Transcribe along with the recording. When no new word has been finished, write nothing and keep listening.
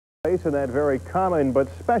Place in that very common but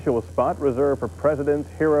special spot reserved for presidents,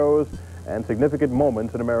 heroes, and significant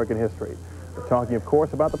moments in American history. We're talking, of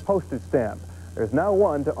course, about the postage stamp. There's now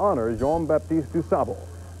one to honor Baptiste DuSable.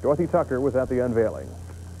 Dorothy Tucker was at the unveiling.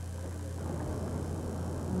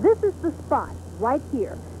 This is the spot right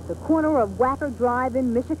here, the corner of Wacker Drive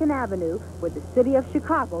and Michigan Avenue, where the city of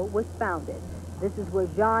Chicago was founded. This is where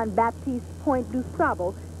Jean-Baptiste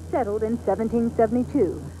DuSable settled in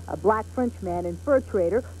 1772, a black Frenchman and fur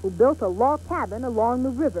trader who built a log cabin along the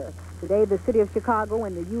river. Today, the city of Chicago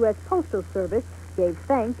and the U.S. Postal Service gave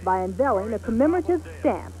thanks by unveiling a commemorative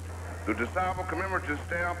stamp. The DuSable commemorative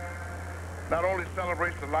stamp not only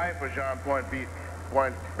celebrates the life of Jean-Baptiste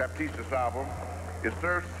DuSable, it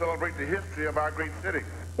serves to celebrate the history of our great city.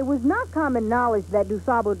 It was not common knowledge that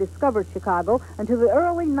DuSable discovered Chicago until the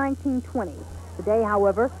early 1920s. Today,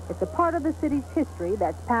 however, it's a part of the city's history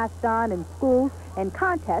that's passed on in schools and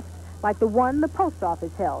contests like the one the post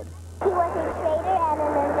office held. He was a trader and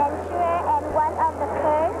an adventurer and one of the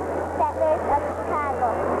first settlers of Chicago.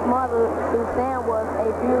 His mother, Suzanne, was a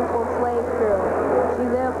beautiful slave girl. She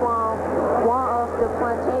lived on one of the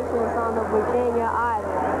plantations on the Virginia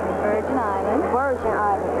Island. Virgin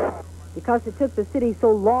Island. Because it took the city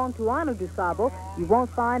so long to honor DuSable, you won't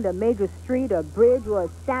find a major street, a bridge, or a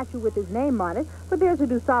statue with his name on it, but there's a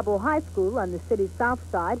DuSable High School on the city's south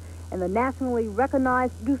side and the nationally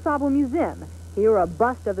recognized DuSable Museum. Here, a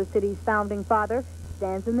bust of the city's founding father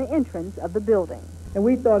stands in the entrance of the building. And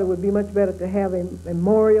we thought it would be much better to have a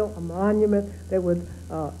memorial, a monument that would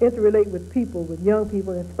interrelate with people, with young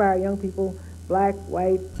people, inspire young people, black,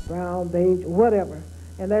 white, brown, beige, whatever.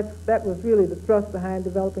 And that was really the thrust behind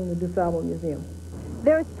developing the DuSable Museum.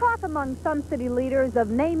 There's talk among some city leaders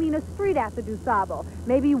of naming a street after DuSable,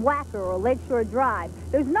 maybe Wacker or Lakeshore Drive.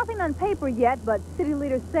 There's nothing on paper yet, but city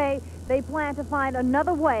leaders say they plan to find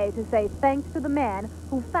another way to say thanks to the man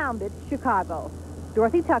who founded Chicago.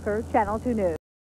 Dorothy Tucker, Channel 2 News.